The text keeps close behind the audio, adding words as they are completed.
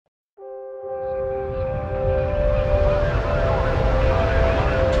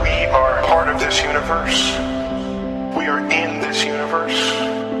universe. We are in this universe.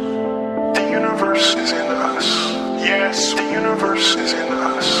 The universe is in us. Yes, the universe is in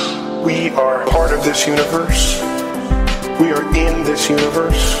us. We are part of this universe. We are in this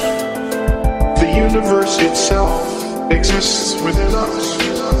universe. The universe itself exists within us.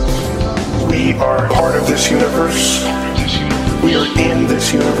 We are part of this universe. We are in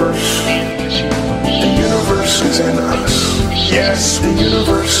this universe. The universe is in us. Yes, the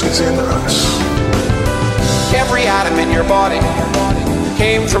universe is in us. Every atom in your body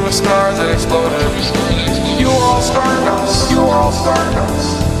came from a star that exploded. You are all stardust. You are all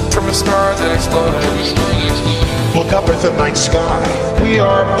stardust. From a star that exploded. Look up at the night sky. We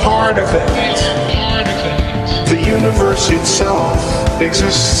are part of it. The universe itself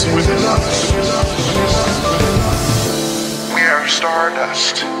exists within us. We are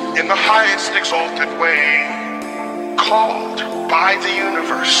stardust in the highest exalted way, called by the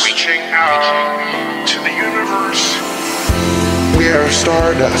universe, reaching out to the universe. We are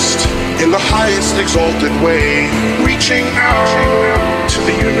stardust in the highest exalted way, reaching out to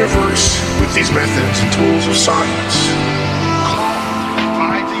the universe with these methods and tools of science.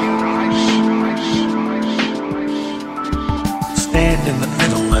 Stand in the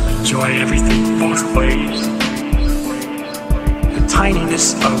middle and enjoy everything both ways. The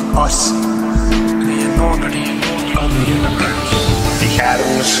tininess of us, the enormity of the universe. The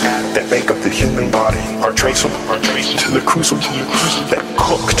atoms that make up the human body are traceable to the crucible that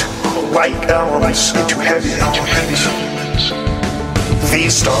cooked light elements into heavy elements.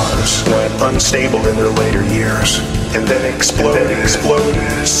 These stars went unstable in their later years and then exploded,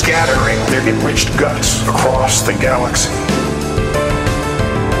 scattering their enriched guts across the galaxy.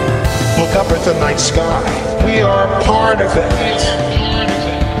 Look up at the night sky. We are part of it.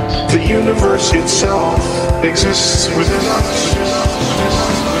 The universe itself exists within us.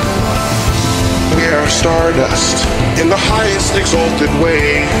 We are stardust in the highest exalted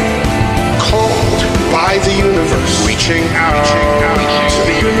way, called by the universe, reaching out to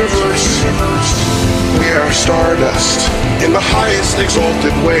the universe. We are stardust in the highest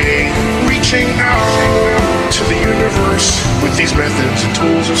exalted way, reaching out to the universe with these methods and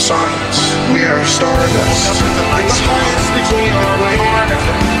tools of science. We are stardust in the highest exalted